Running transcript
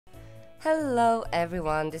Hello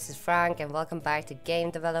everyone, this is Frank and welcome back to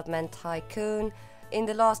Game Development Tycoon. In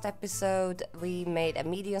the last episode we made a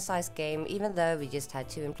medium-sized game even though we just had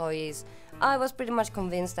 2 employees. I was pretty much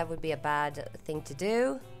convinced that would be a bad thing to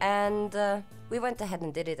do and we went ahead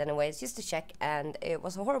and did it anyways just to check, and it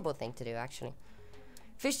was a horrible thing to do actually.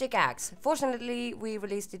 Fish stick axe. Fortunately we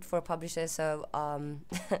released it for a publisher, so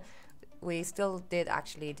we still did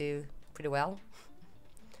actually do pretty well.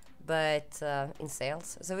 But in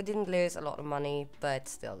sales, so we didn't lose a lot of money, but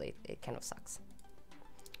still it kind of sucks.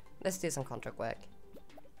 Let's do some contract work.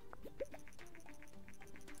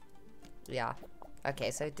 Yeah,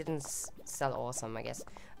 okay, so it didn't sell awesome, I guess.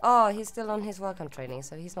 Oh, he's still on his welcome training,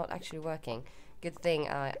 so he's not actually working. Good thing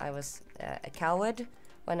I was a coward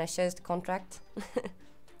when I chose the contract.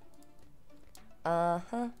 Do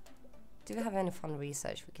we have any fun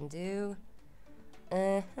research we can do?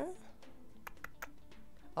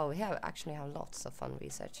 Oh, we actually have lots of fun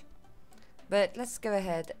research. But let's go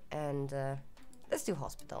ahead and let's do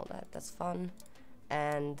hospital. That's fun.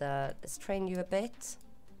 And let's train you a bit.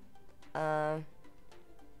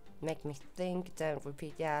 Make me think, don't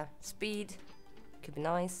repeat. Yeah, speed could be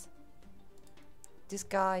nice. This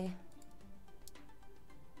guy.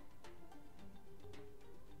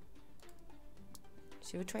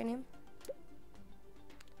 Should we train him?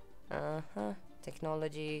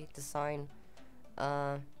 Technology, design.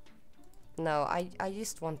 No, I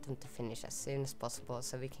just want them to finish as soon as possible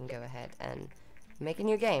so we can go ahead and make a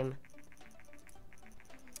new game.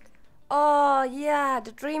 Oh yeah,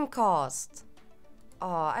 the Dreamcast.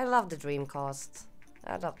 Oh, I love the Dreamcast.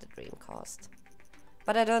 I love the Dreamcast.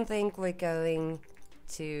 But I don't think we're going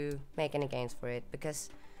to make any games for it because,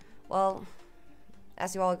 well,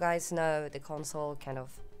 as you all guys know, the console kind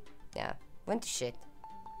of, yeah, went to shit.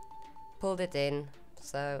 Pulled it in,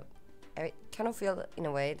 so I kind of feel in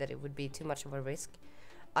a way that it would be too much of a risk.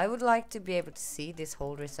 I would like to be able to see this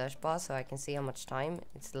whole research bar so I can see how much time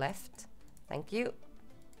it's left. Thank you.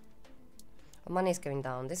 Our money is going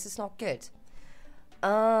down. This is not good.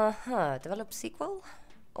 Develop sequel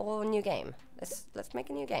or new game? Let's make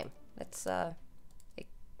a new game. Let's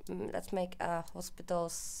make a hospital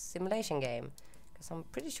simulation game because I'm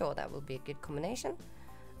pretty sure that will be a good combination.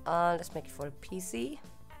 Let's make it for a PC.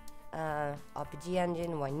 RPG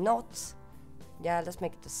engine, why not? Yeah, let's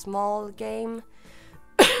make it a small game.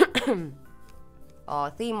 Oh,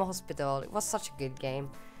 Theme Hospital, it was such a good game.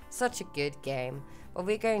 Such a good game. But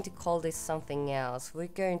we're going to call this something else. We're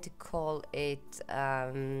going to call it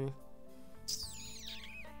I'm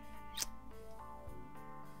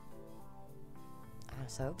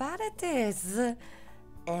so bad at this.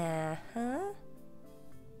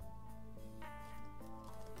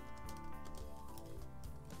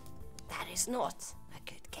 That is not a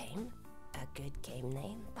good game. A good game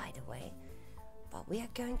name, by the way. But we are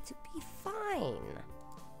going to be fine.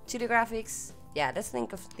 2D graphics. Yeah, let's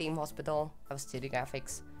think of Theme Hospital as 2D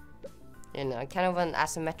graphics. You know, kind of an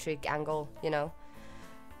asymmetric angle, you know.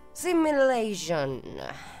 Simulation.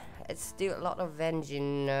 Let's do a lot of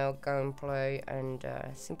engine gameplay and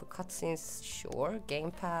simple cutscenes. Sure.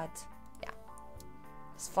 Gamepad. Yeah.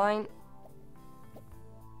 It's fine.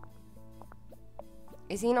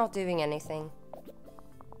 Is he not doing anything?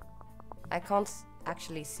 I can't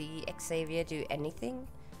actually see Xavier do anything,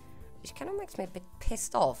 which kind of makes me a bit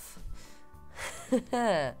pissed off.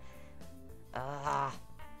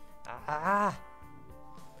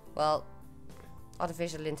 Well,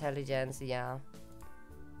 artificial intelligence, yeah.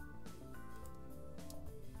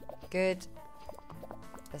 Good.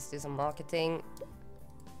 Let's do some marketing.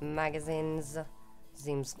 Magazines.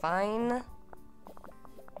 Seems fine.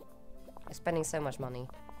 I'm spending so much money.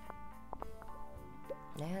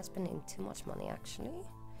 Yeah, spending too much money actually.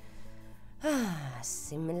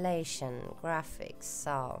 Simulation, graphics,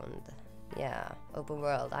 sound. Yeah, open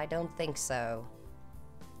world. I don't think so.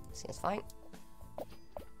 Seems fine.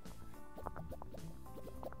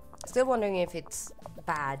 Still wondering if it's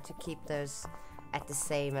bad to keep those at the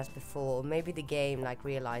same as before. Maybe the game like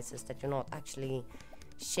realizes that you're not actually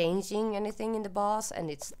changing anything in the bars, and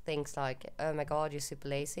it's things like, oh my god, you're super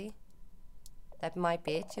lazy. That might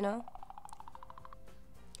be it, you know.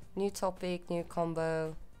 New topic, new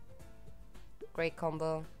combo. Great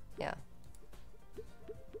combo, yeah.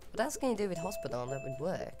 What else can you do with hospital that would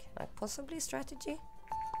work? Like possibly strategy?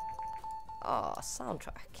 Oh,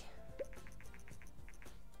 soundtrack.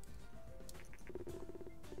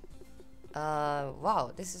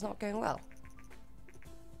 Wow, this is not going well.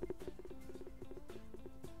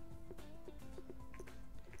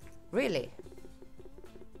 Really?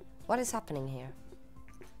 What is happening here?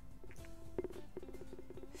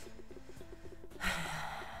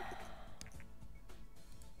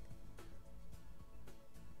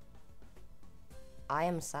 I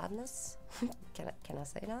am sadness. Can I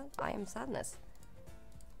say that? I am sadness.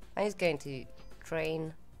 I'm just going to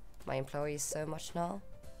train my employees so much now.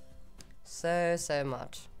 So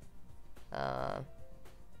much.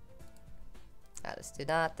 Let's do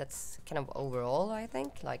that. That's kind of overall, I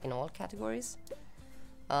think, like in all categories.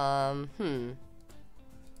 You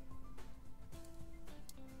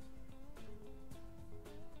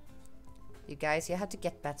guys, you have to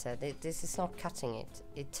get better. This is not cutting it.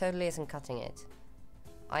 It totally isn't cutting it.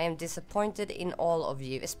 I am disappointed in all of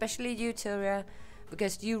you, especially you, Turia,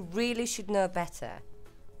 because you really should know better.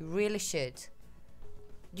 You really should.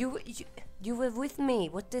 You were with me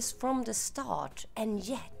with this from the start, and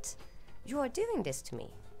yet you are doing this to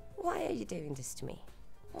me. Why are you doing this to me?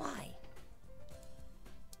 Why?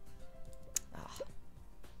 Oh.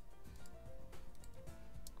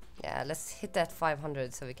 Yeah, let's hit that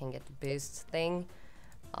 500 so we can get the boost thing.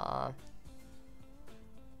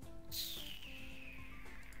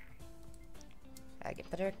 I get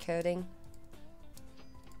better at coding.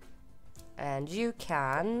 And you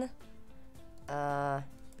can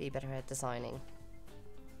be better at designing.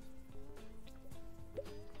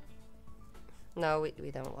 No,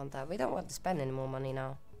 we don't want that. We don't want to spend any more money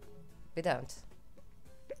now. We don't.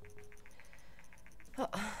 Oh,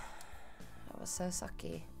 that was so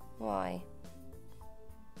sucky. Why?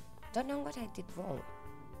 Don't know what I did wrong.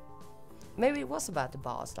 Maybe it was about the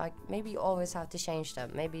bars. Like, maybe you always have to change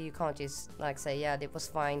them. Maybe you can't just like say, yeah, it was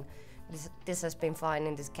fine. This has been fine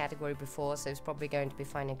in this category before, so it's probably going to be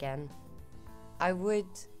fine again. I would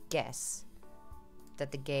guess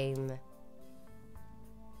that the game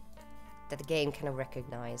kind of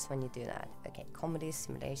recognize when you do that. Okay, comedy,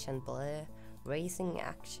 simulation, blur, racing,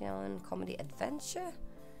 action, comedy, adventure,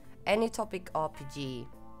 any topic RPG.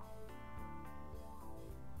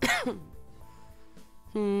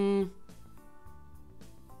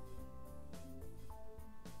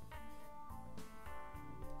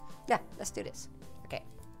 Yeah, let's do this. Okay.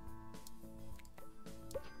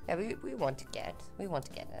 Yeah, we want to get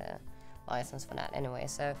a license for that anyway.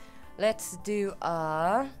 So let's do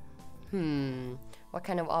a what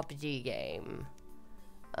kind of RPG game?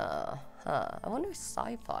 I wonder if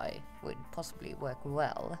sci-fi would possibly work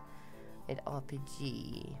well with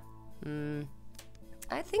RPG.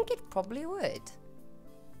 I think it probably would.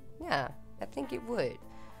 Yeah, I think it would.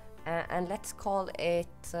 And let's call it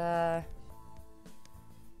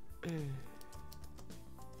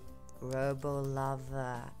Robo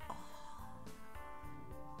Lover. Oh,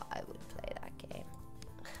 I would play that game.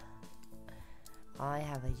 I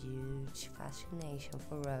have a huge fascination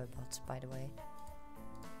for robots, by the way.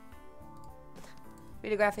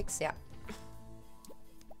 Video graphics, yeah.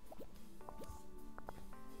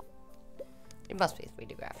 It must be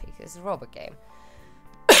 3D graphics. It's a robot game.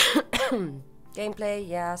 Gameplay,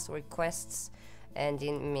 yeah. Story quests,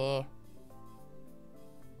 engine, meh.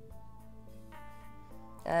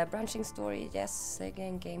 Branching story, yes.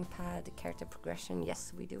 Again, gamepad, character progression,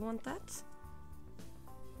 yes. We do want that.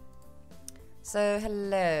 So,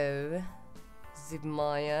 hello,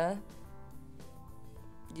 Zibmaya.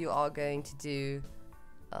 You are going to do,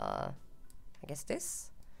 I guess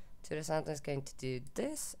this. Turia Santa is going to do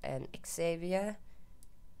this, and Xavier,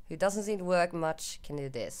 who doesn't seem to work much, can do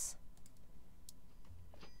this.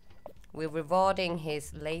 We're rewarding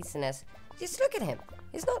his laziness. Just look at him.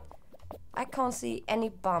 He's not... I can't see any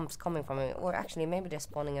bumps coming from him. Or actually, maybe they're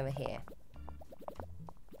spawning over here.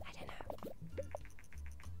 I don't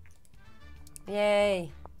know.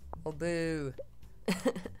 Yay! Oh, boo.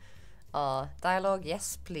 Dialogue,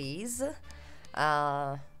 yes, please.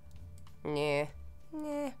 Nah.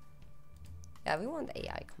 Yeah, we want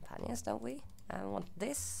AI companions, don't we? I want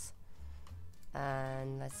this.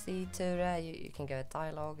 And let's see, Tura, you can go with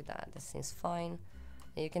dialogue. That seems fine.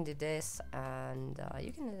 You can do this, and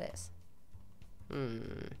you can do this.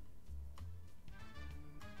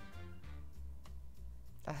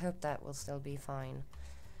 I hope that will still be fine.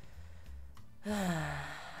 I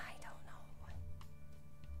don't know.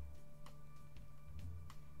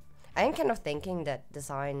 I'm kind of thinking that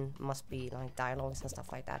design must be like dialogues and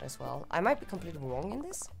stuff like that as well. I might be completely wrong in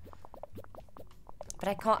this, but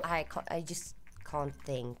I just can't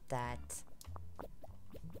think that.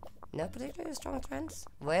 No particularly strong trends?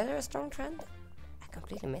 Were there a strong trend? I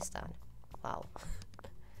completely missed that. Wow.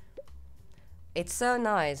 It's so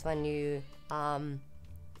nice when you are,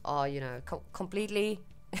 you know, completely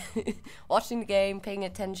watching the game, paying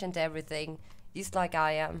attention to everything, just like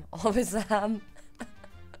I am, always am.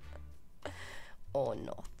 Or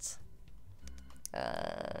not.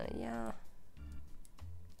 Yeah.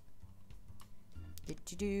 Did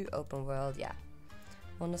you do open world? Yeah.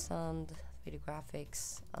 Understand video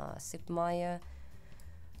graphics. Zipmaya.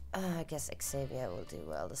 I guess Xavier will do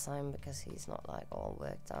well design because he's not like all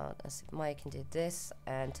worked out. As Maya can do this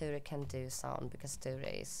and Ture can do sound because Ture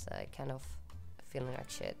is kind of feeling like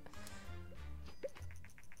shit.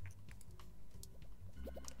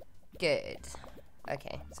 Good.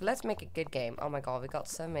 Okay, so let's make a good game. Oh my god, we got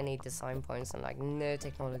so many design points and like no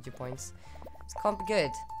technology points. This can't be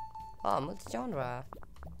good. Oh, multi-genre.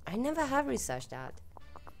 I never have researched that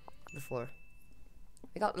before.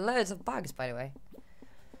 We got loads of bugs, by the way.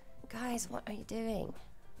 Guys, what are you doing?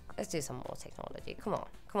 Let's do some more technology. Come on,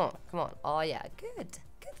 come on, come on. Oh yeah, good.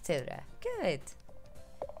 Good, Ture. Good.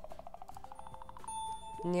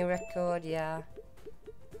 New record, yeah.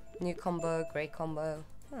 New combo, great combo.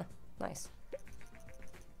 Huh, nice.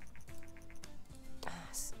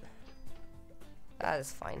 That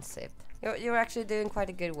is fine, Sip. You're actually doing quite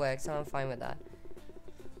a good work, so I'm fine with that.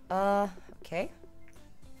 Okay.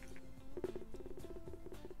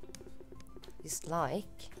 Just like...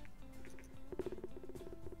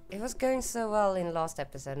 It was going so well in last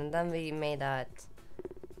episode, and then we made that...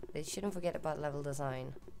 They shouldn't forget about level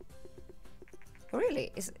design.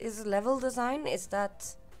 Really? Is level design, is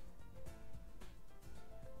that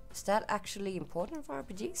actually important for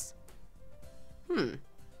RPGs?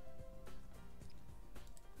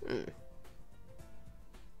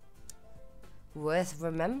 Worth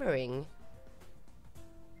remembering.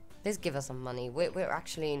 Please give us some money. We're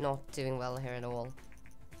actually not doing well here at all.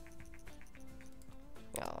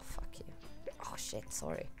 Oh, fuck you. Oh shit,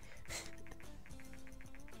 sorry.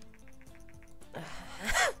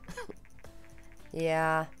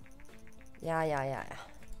 Yeah. Yeah.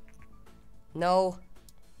 No.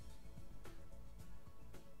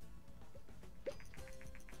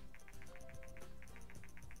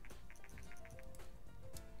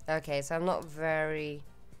 Okay, so I'm not very...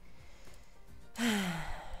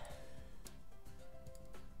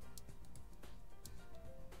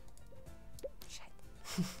 Shit.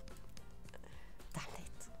 Damn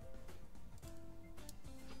it.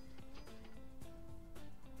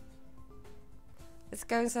 It's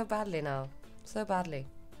going so badly now. So badly.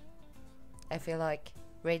 I feel like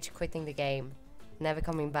rage quitting the game. Never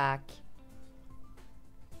coming back.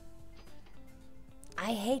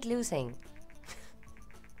 I hate losing.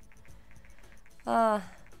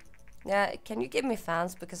 Yeah, can you give me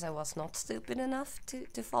fans because I was not stupid enough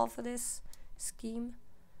to fall for this scheme?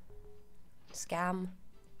 Scam.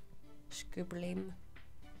 Scuberlim.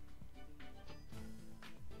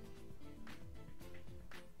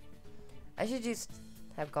 I should just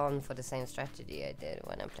have gone for the same strategy I did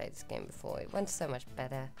when I played this game before. It went so much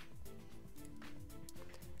better.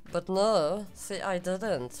 But no, see, I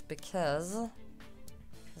didn't because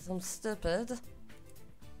I'm stupid.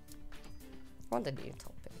 I want a new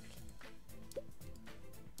topic.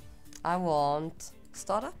 I want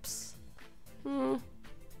startups.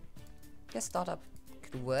 Guess startup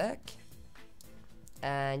could work.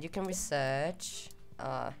 And you can research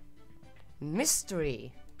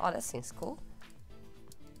mystery. Oh, that seems cool.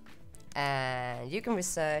 And you can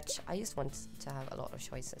research. I just want to have a lot of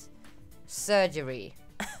choices. Surgery.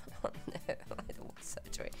 Oh no, I don't want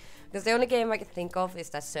surgery. Because the only game I can think of is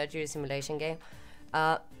that surgery simulation game.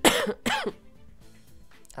 Oh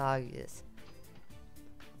yes.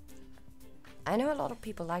 I know a lot of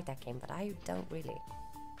people like that game, but I don't really.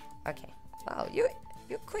 Okay. Wow, you're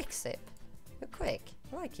quick, Sip. You're quick.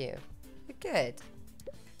 I like you. You're good.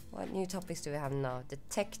 What new topics do we have now?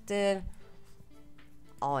 Detective.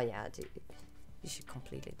 Oh yeah, dude. You should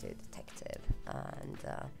completely do detective. And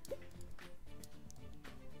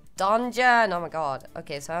dungeon! Oh my god.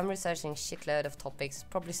 Okay, so I'm researching shitload of topics.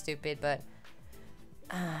 Probably stupid, but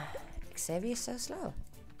Xavier is so slow.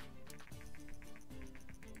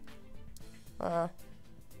 I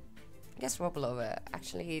guess Roblover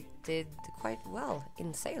actually did quite well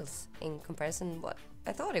in sales in comparison to what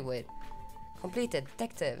I thought it would. Completed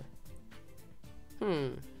detective.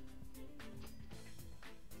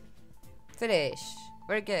 Finish.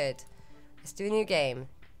 Very good. Let's do a new game.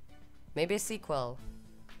 Maybe a sequel.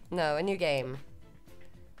 No, a new game.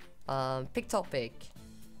 Pick topic.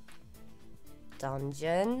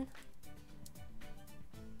 Dungeon.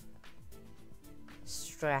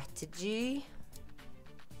 Strategy.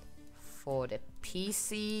 For the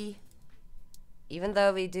PC. Even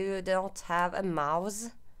though we do not have a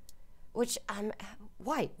mouse. Which,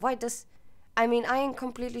 why? Why does... I mean, I am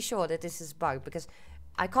completely sure that this is bugged because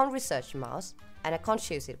I can't research mouse and I can't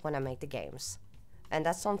choose it when I make the games. And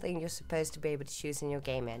that's something you're supposed to be able to choose in your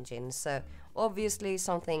game engine. So, obviously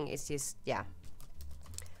something is just, yeah.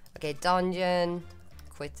 Okay, dungeon.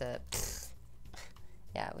 Quitter.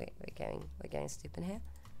 Yeah, we're going stupid here.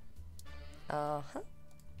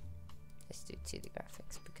 Let's do 2D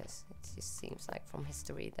graphics because it just seems like from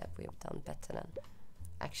history that we've done better than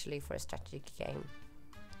actually for a strategy game.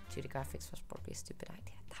 2D graphics was probably a stupid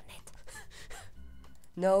idea. Damn it.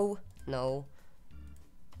 No, no,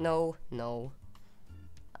 no, no.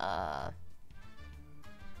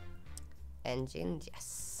 Engine,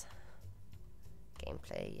 yes.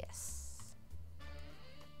 Gameplay, yes.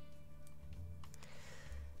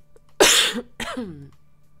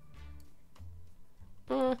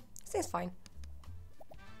 Seems fine.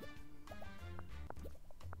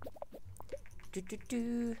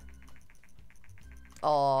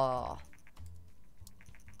 Oh.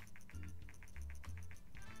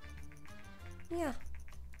 Yeah.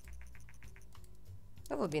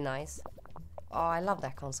 That would be nice. Oh, I love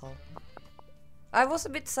that console. I was a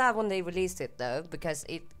bit sad when they released it though, because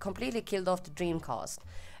it completely killed off the Dreamcast.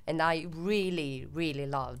 And I really, really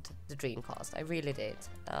loved the Dreamcast. I really did.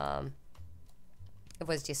 It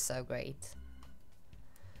was just so great.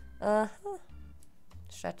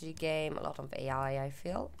 Strategy game, a lot of AI, I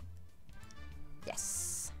feel.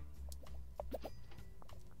 Yes.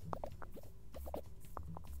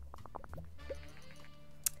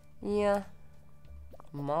 Yeah.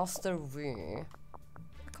 Master V.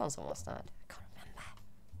 What console was that? I can't remember.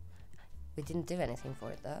 We didn't do anything for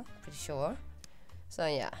it though, pretty sure. So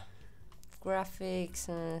yeah. Graphics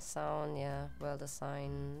and sound, yeah. Well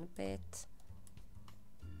designed a bit.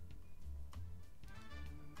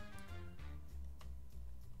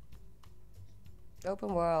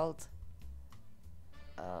 Open world.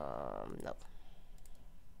 No.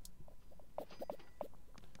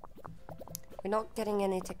 We're not getting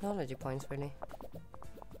any technology points really.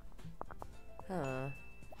 Huh.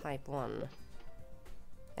 Hype 1.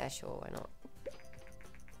 Yeah, sure, why not?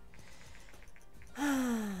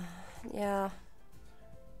 Yeah.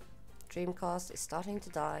 Dreamcast is starting to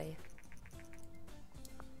die.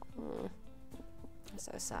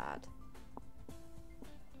 So sad.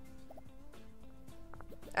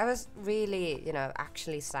 I was really, you know,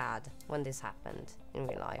 actually sad when this happened in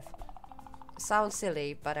real life. Sounds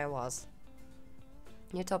silly, but I was.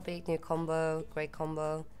 New topic, new combo, great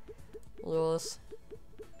combo. Rules.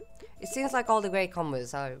 It seems like all the great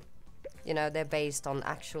combos are, you know, they're based on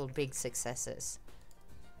actual big successes.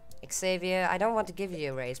 Xavier, I don't want to give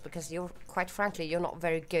you a raise because you're, quite frankly, you're not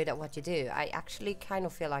very good at what you do. I actually kind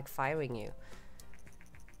of feel like firing you.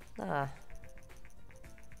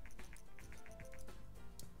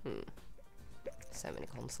 So many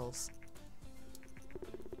consoles.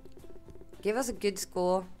 Give us a good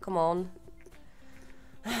score. Come on.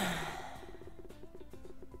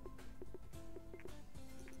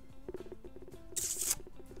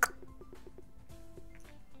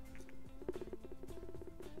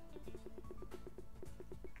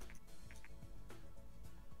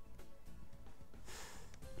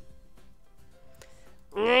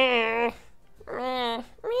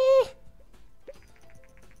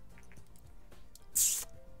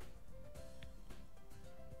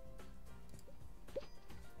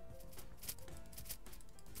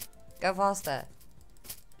 Go faster.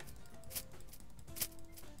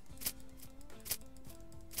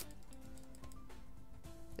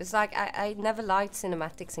 It's like I never liked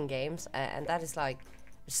cinematics in games, and that is like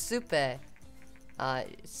super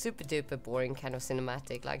duper boring kind of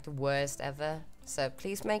cinematic, like the worst ever. So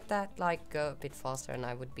please make that like go a bit faster and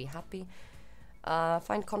I would be happy.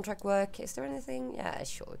 Find contract work. Is there anything? Yeah,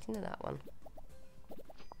 sure, we can do that one.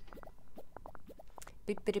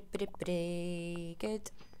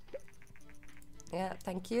 Good. Yeah,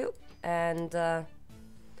 thank you. And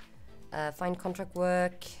find contract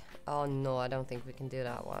work. Oh no, I don't think we can do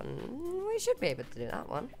that one. We should be able to do that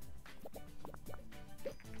one.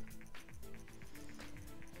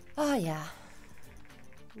 Oh yeah.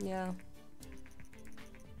 Yeah.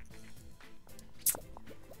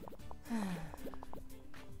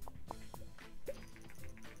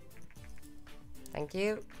 Thank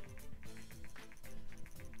you.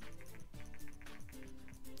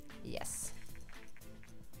 Yes.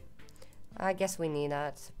 I guess we need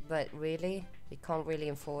that, but really, we can't really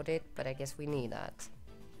afford it, but I guess we need that.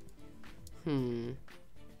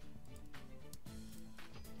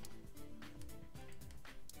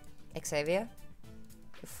 Xavier?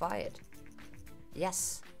 You're fired.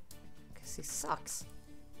 Yes. Because he sucks.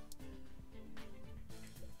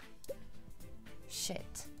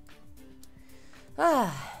 Shit.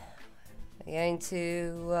 We're going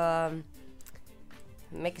to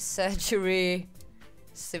make a surgery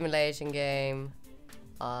simulation game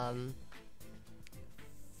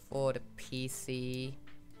for the PC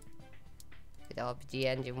with RPG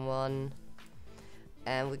Engine 1,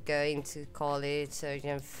 and we're going to call it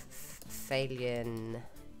Surgeon Phalion.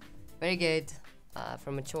 Very good. For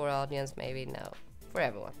a mature audience, maybe no. For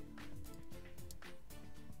everyone.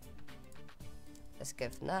 Let's go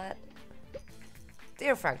for that.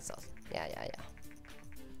 Dear Frank sauce. Yeah.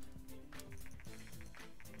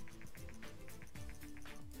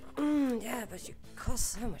 Yeah, but you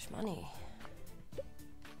cost so much money.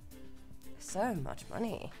 So much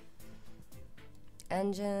money.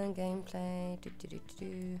 Engine, gameplay,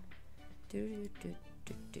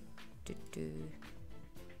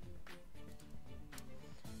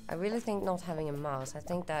 I really think not having a mouse, I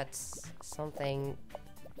think that's something.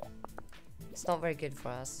 It's not very good for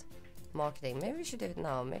us. Marketing, maybe we should do it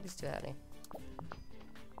now, maybe it's too early.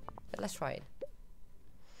 But let's try it.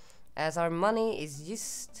 As our money is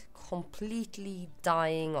just completely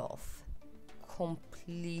dying off.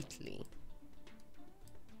 Completely.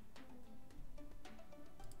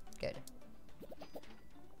 Good.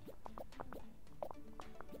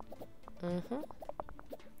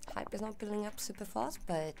 Hype is not building up super fast,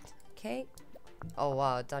 but okay. Oh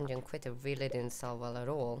wow, Dungeon Quitter really didn't sell well at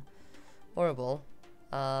all. Horrible.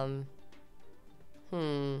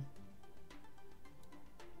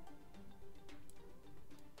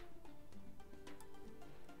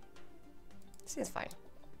 Seems fine.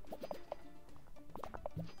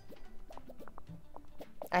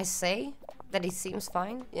 I say that it seems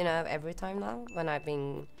fine, you know, every time now when I've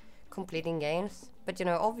been completing games, but you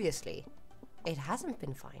know, obviously it hasn't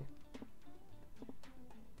been fine.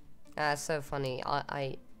 So funny.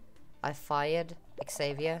 I fired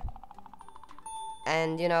Xavier,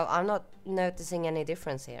 and you know, I'm not noticing any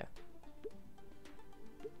difference here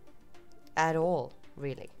at all,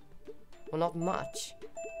 really. Well, not much. It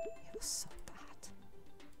was so bad.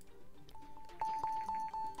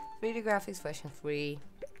 3D graphics version 3.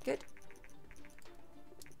 Good.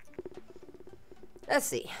 Let's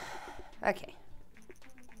see. Okay.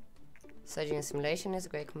 Surgery and simulation is a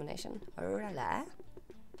great combination.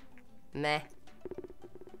 Meh.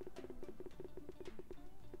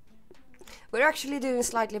 We're actually doing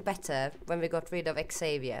slightly better when we got rid of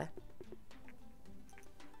Xavier.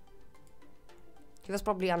 He was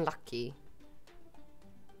probably unlucky.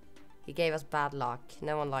 He gave us bad luck.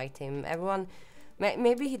 No one liked him. Everyone...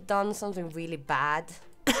 Maybe he'd done something really bad.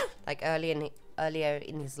 Like earlier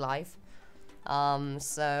in his life.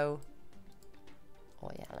 So...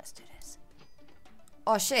 Oh yeah, let's do this.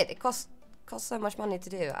 Oh shit, it cost so much money to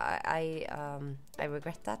do. I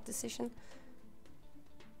regret that decision.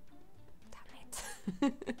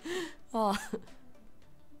 Damn it. Oh.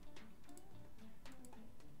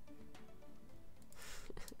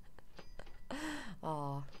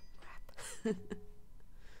 Oh, crap.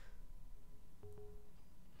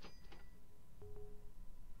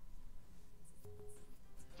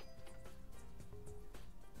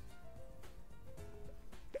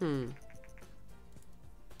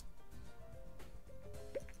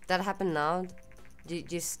 That happened now,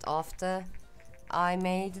 just after I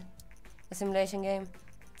made a simulation game.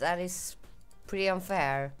 That is pretty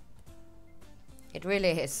unfair. It really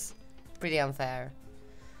is pretty unfair.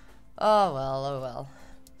 Oh well.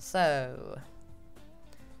 So,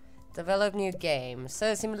 develop new games.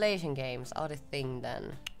 So simulation games are the thing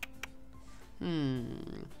then.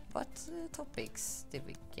 What topics did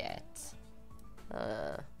we get?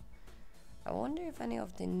 I wonder if any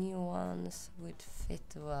of the new ones would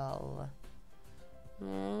fit well.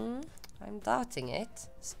 I'm doubting it.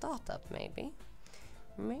 Startup maybe.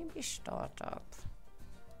 Maybe startup.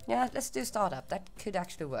 Yeah, let's do startup. That could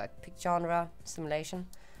actually work. Pick genre, simulation.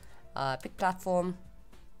 Pick platform.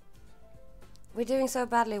 We're doing so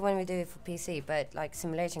badly when we do it for PC, but like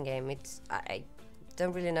simulation game, it's I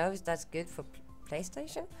don't really know if that's good for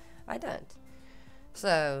PlayStation. I don't.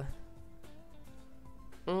 So.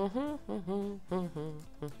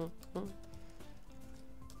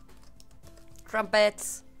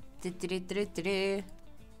 Trumpets.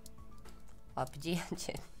 RPG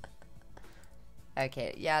engine.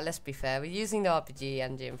 Okay, yeah, let's be fair. We're using the RPG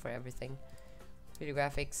engine for everything. 3D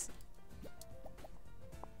graphics.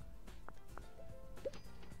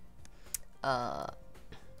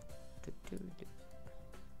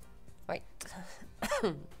 Wait.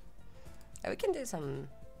 We can do some.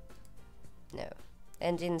 No.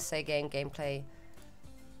 Engine, say game, gameplay.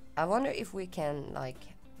 I wonder if we can, like.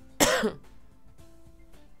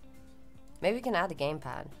 Maybe we can add a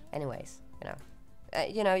gamepad. Anyways, you know.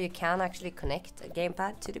 You know, you can actually connect a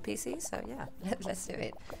gamepad to the PC, so yeah, let's do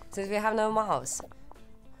it. Since we have no mouse.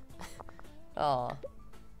 Oh.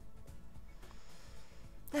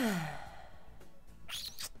 Yeah.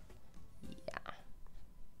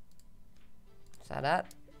 So that.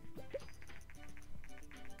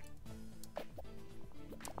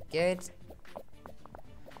 Good.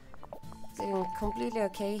 doing completely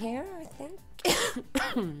okay here, I think.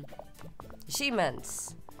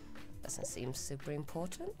 Achievements. Doesn't seem super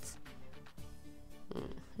important.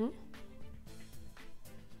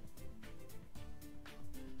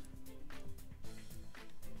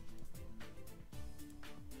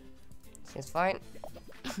 Seems fine.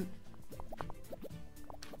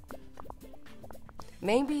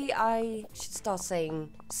 Maybe I should start saying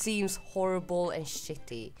seems horrible and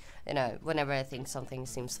shitty, you know, whenever I think something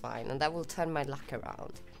seems fine, and that will turn my luck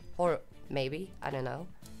around. Maybe, I don't know.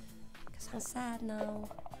 Because I'm sad now.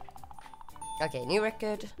 Okay, new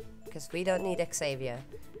record, because we don't need Xavier.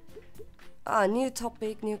 Ah, new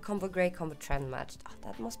topic, new combo, great combo trend match. Ah,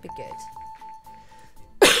 that must be good.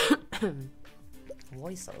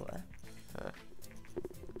 Voiceover. Huh.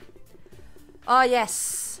 Oh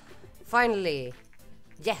yes, finally.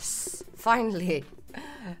 Yes, finally.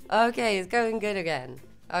 Okay, it's going good again.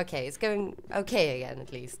 Okay, it's going okay again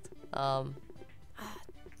at least. Crap.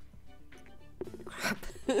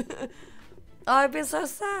 Oh, I've been so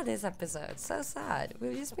sad this episode. So sad.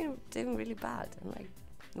 We've just been doing really bad. And like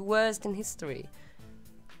the worst in history.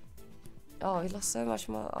 Oh, we lost so much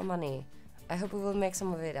more money. I hope we will make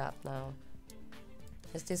some of it up now.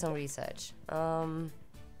 Let's do some research.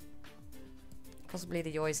 Possibly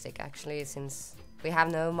the joystick actually, since we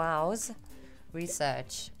have no mouse.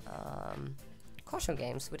 Research. Console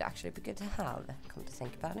games would actually be good to have, come to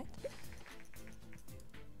think about it.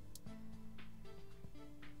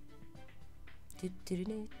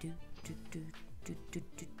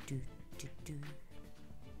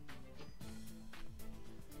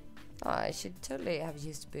 Oh, I should totally have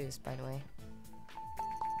used boost, by the way.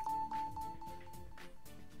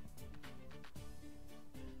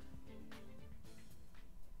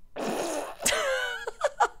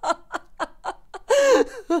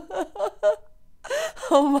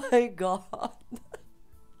 Oh my god.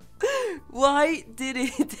 Why did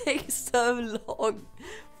it take so long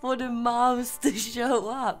for the mouse to show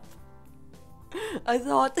up? I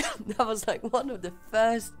thought that was like one of the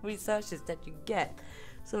first researches that you get.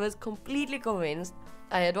 So I was completely convinced.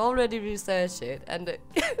 I had already researched it, and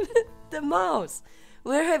the mouse.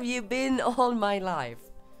 Where have you been all my life?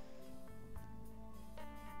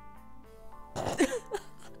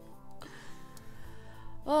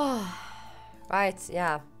 Oh, right,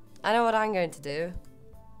 yeah. I know what I'm going to do.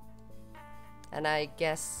 And I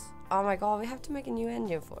guess... Oh my god, we have to make a new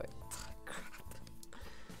engine for it. Crap.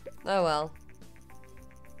 Oh well.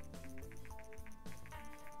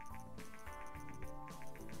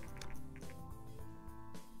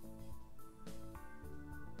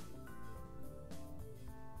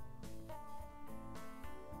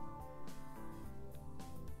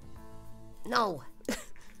 No!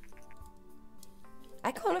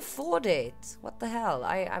 I can't afford it. What the hell?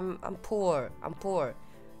 I'm poor. I'm poor.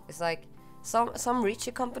 It's like some richer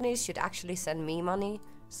companies should actually send me money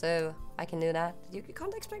so I can do that. You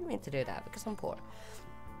can't expect me to do that because I'm poor.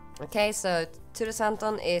 Okay, so Tudor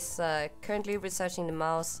Santon is currently researching the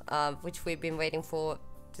mouse, which we've been waiting for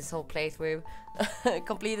this whole playthrough.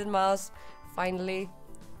 Completed mouse, finally.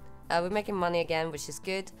 We're making money again, which is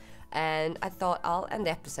good. And I thought I'll end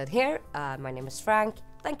the episode here. My name is Frank.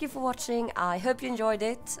 Thank you for watching. I hope you enjoyed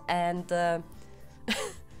it, and I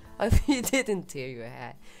hope you didn't tear your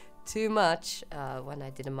hair too much when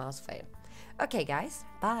I did a mouse fail. Okay guys,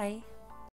 bye.